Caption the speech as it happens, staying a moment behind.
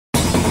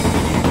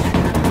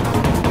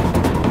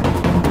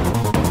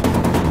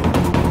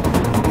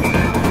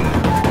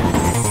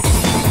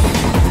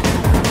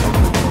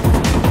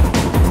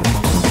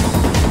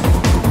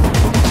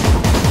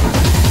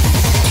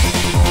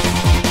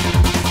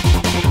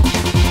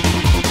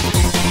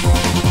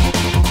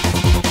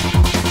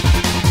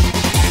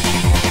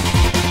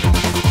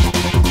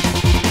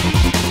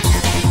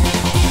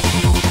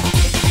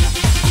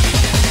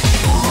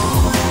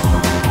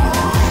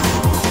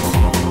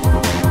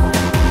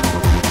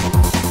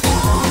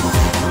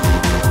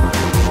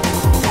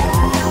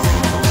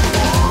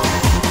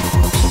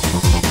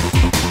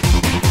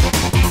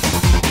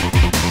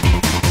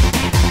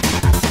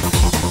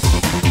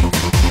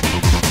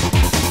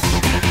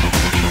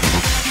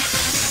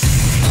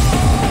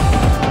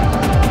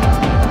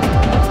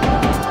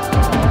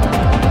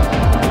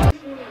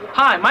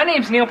my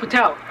name's Neel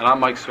Patel. And I'm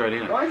Mike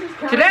Scardina.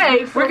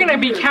 Today, we're going to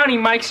be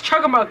counting Mike's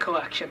Chuga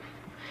collection.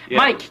 Yeah.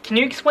 Mike, can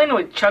you explain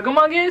what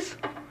Chuga is?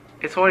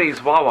 It's one of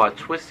these Wawa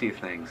twisty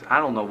things. I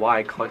don't know why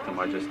I collect them,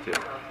 I just do.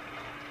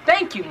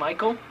 Thank you,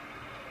 Michael.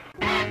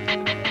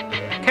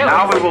 Okay,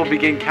 now we will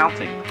begin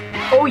counting.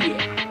 Oh yeah.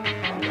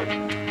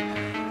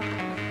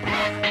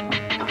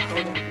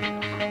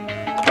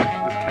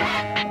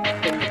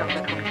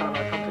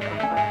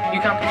 You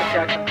count to 50,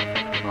 I count to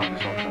 50. No,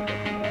 just count to 100.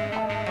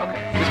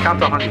 Okay. Just count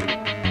to 100.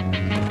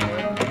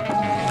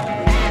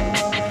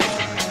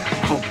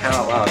 Don't count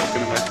out loud, it's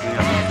gonna mess me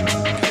up.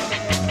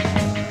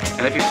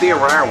 And if you see a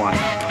rare one,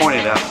 point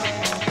it out.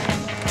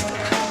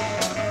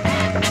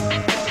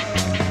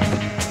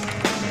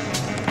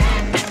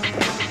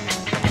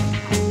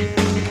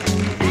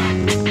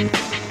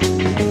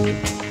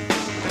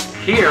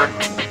 Here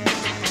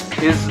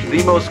is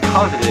the most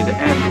coveted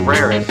and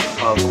rarest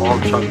of all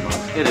Chuga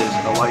mugs. It is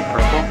a light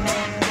purple.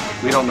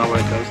 We don't know what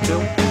it goes to.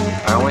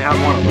 I only have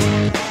one of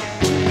them.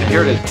 And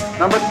here it is.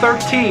 Number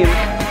 13.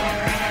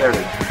 There it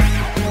is.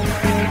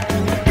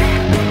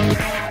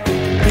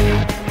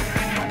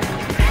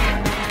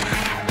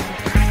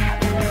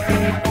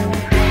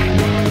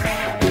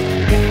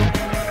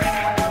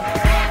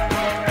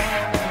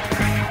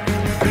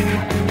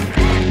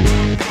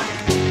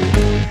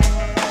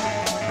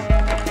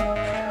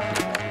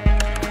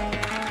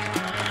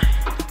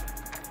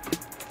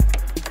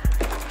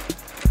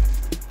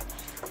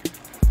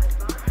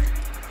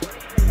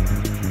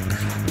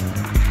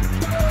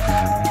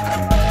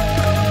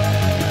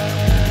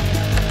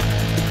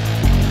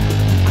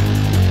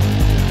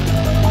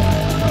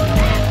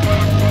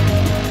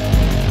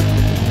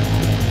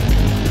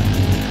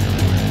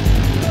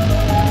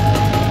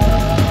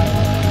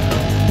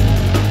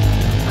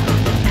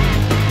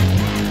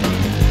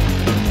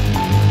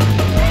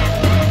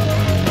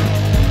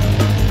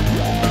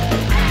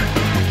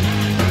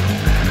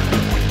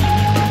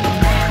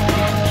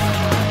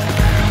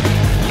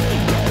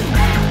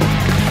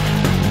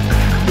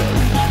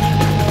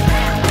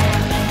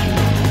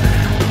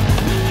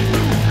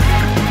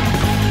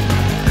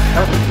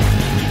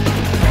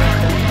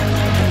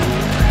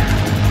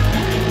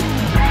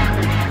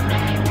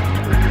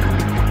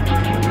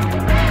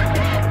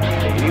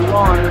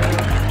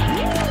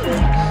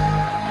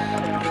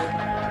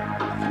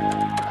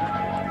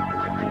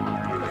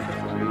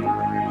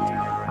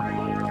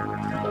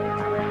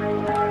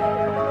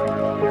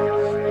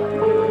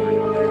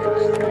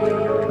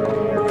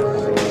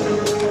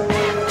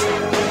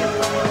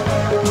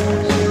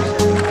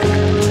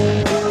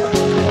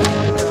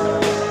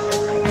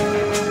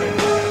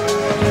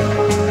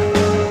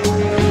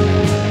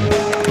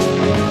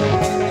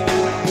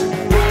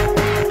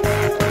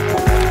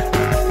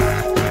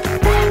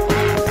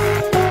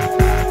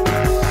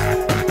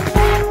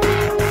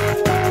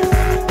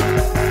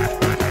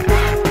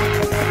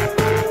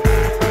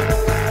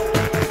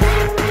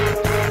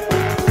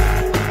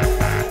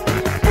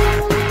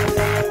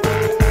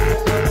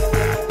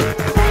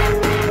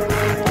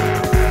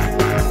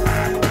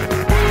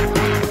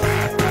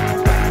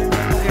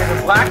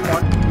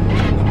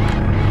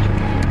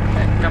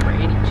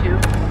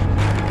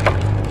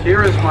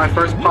 Here is my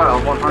first pile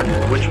of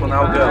 100, which will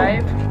now go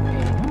in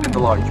the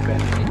large bin. 8.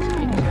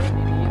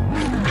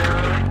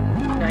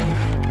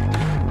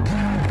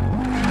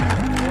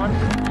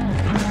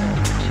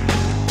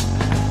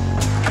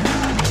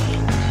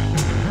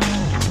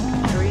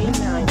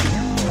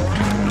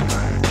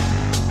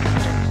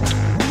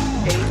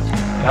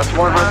 That's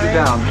 100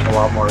 down, a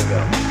lot more to go.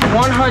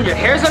 100.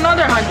 Here's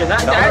another 100.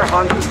 Another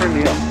 100 for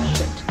Neel.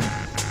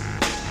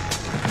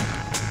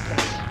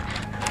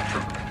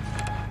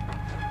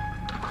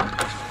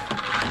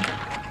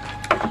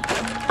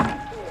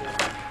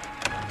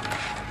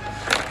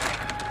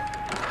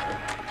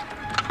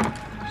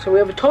 So we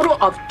have a total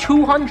of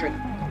 200.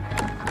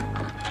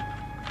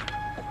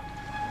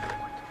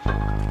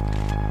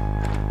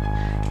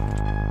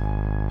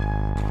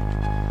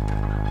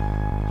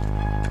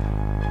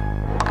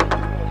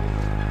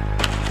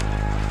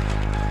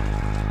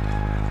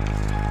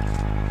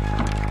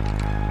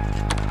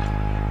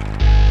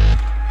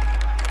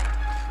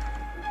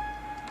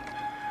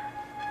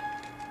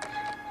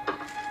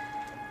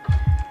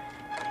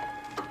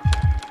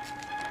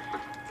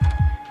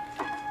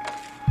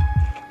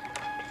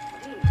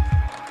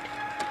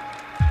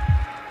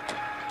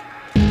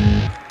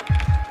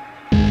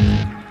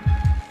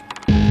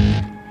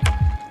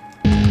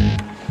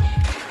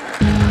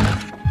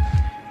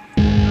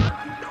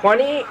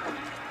 $20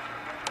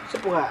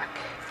 is black.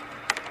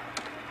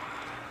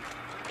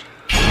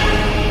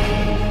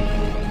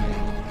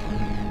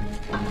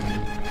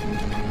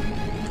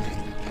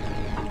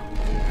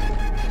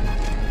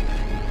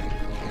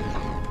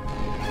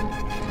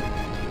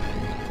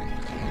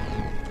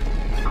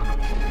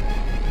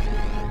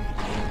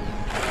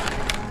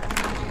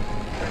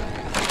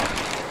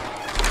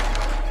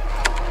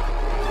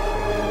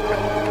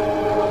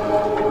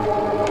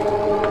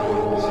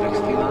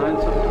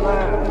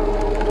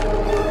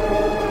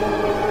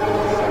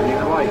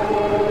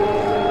 Light.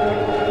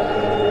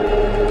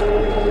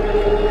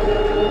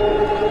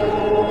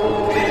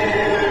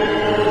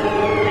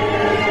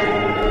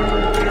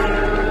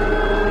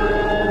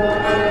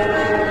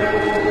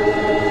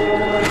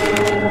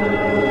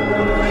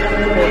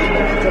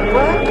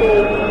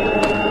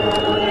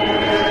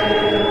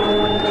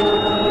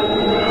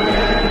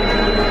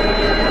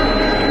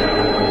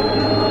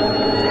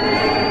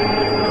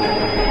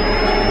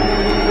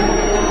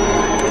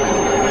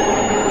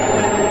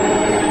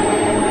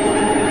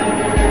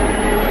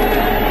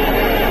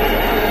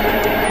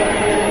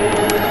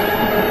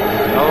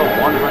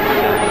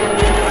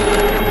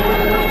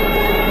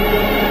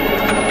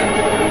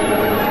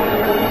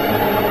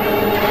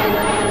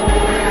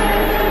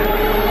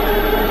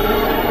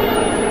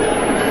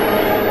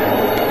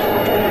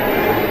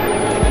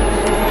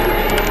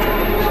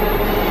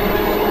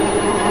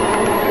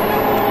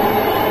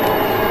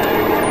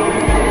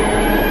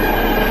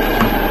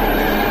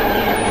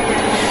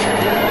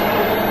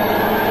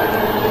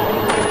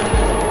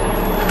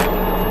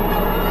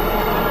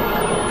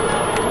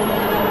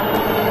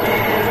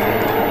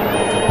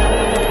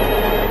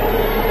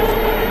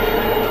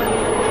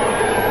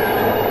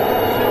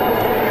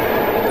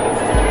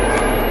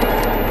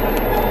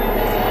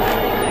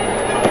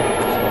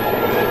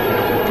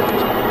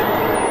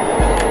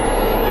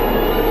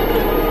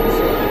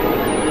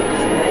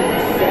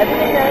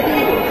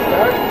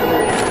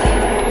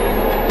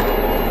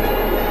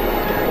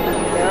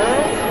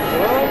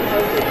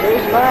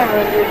 There's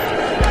 500.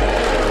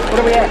 What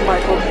are we at,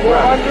 Michael?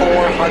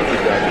 400? 400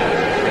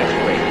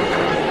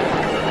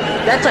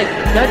 That's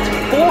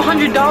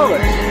 $400.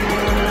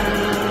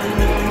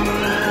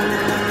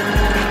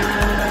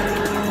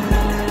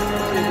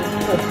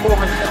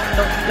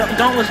 $400.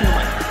 Don't listen to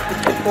Mike.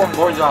 It's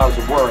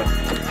 $400 worth.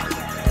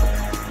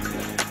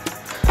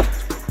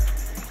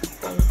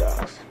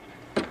 $400.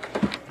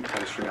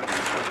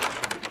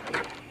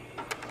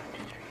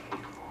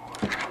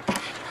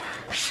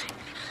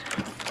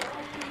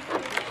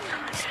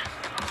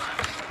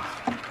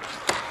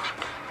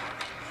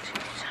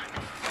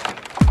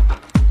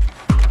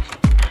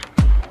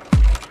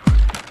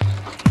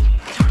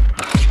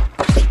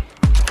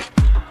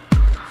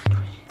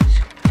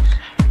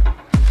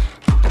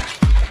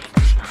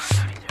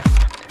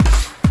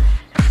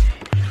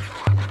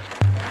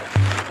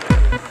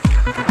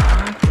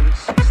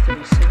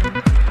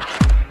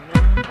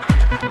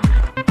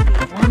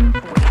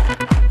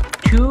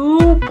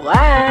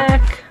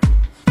 Black.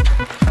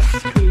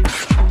 3,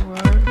 4,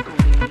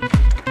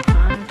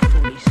 45,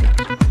 46,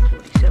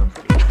 47,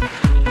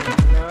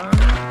 48,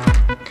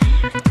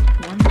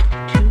 1,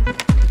 2,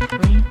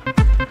 3,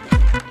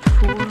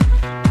 4,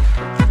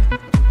 5,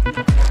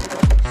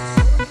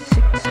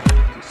 6,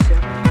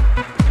 7,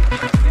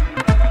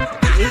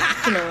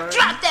 8, 9.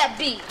 Drop that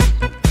beat.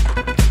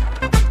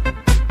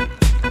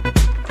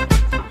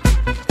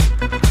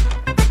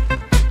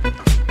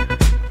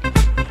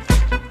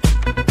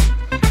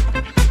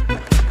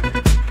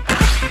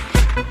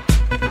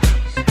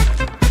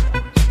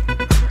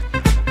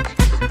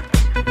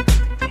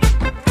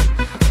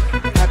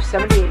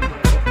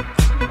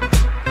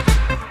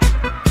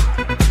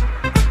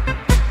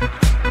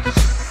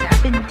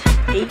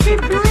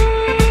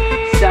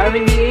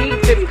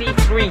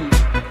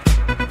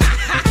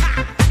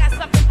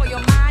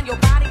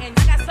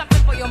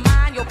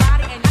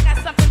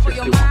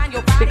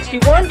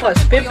 Plus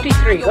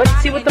 53. Let's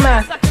see what the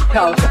math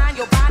tells us.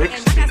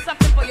 60.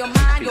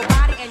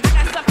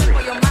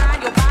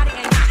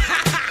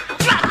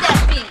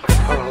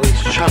 Oh,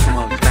 he's chugging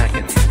on his back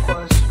in.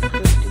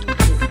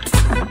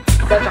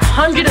 That's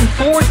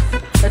 104.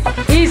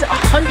 That is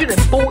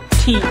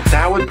 114.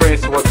 That would bring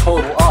us to a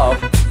total of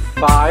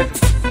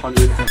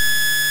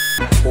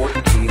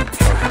 514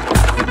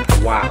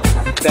 chugging. Wow.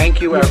 Thank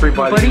you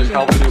everybody who's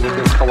helping me with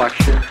this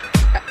collection.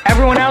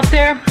 Everyone out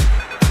there,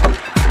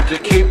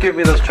 just keep giving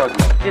me those chug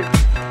marks.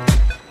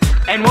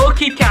 And we'll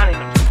keep counting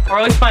them. Or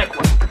at least Mike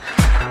will.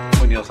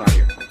 When Neil's not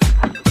here.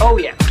 Oh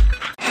yeah.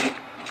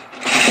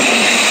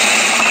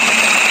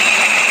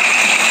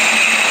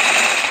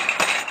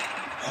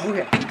 Oh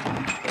yeah.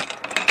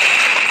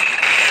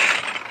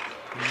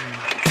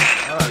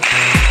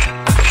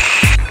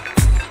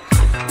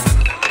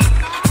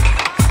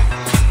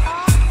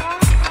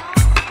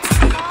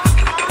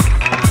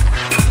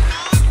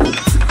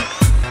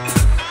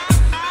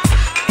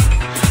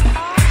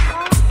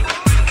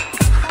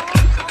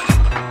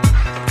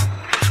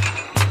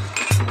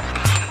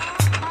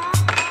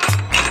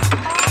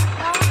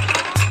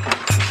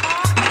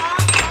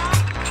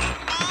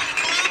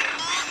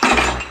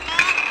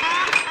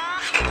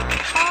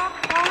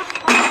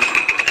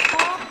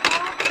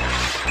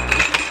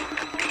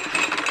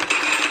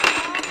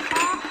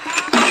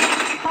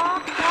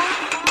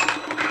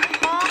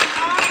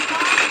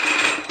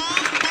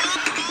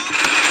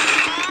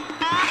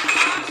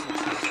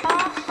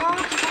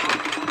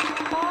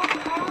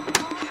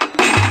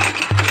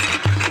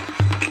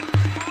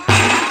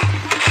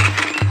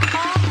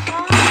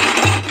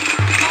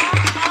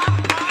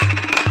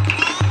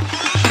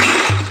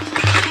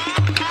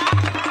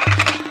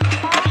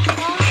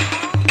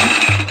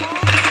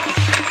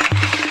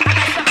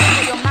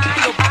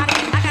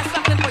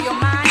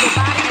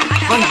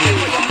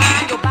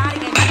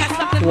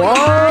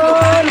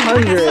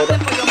 100.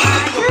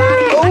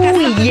 Oh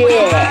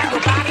yeah.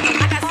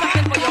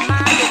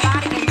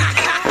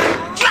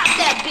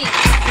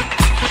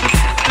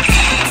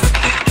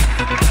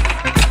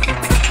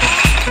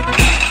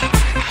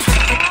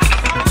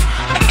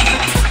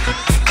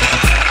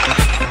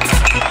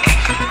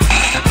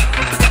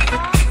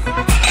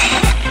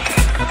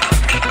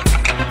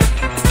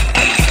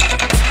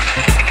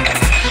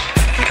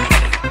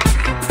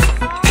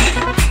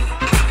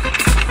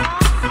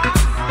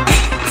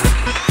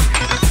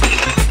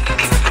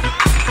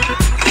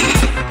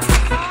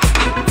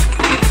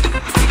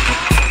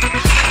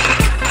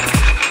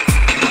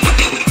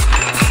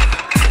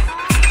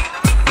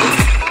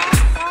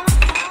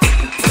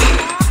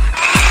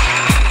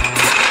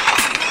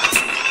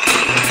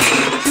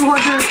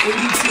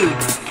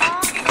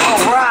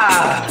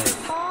 Alright!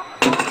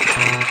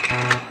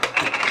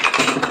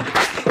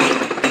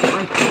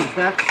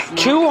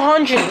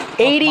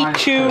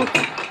 282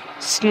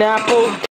 Snapple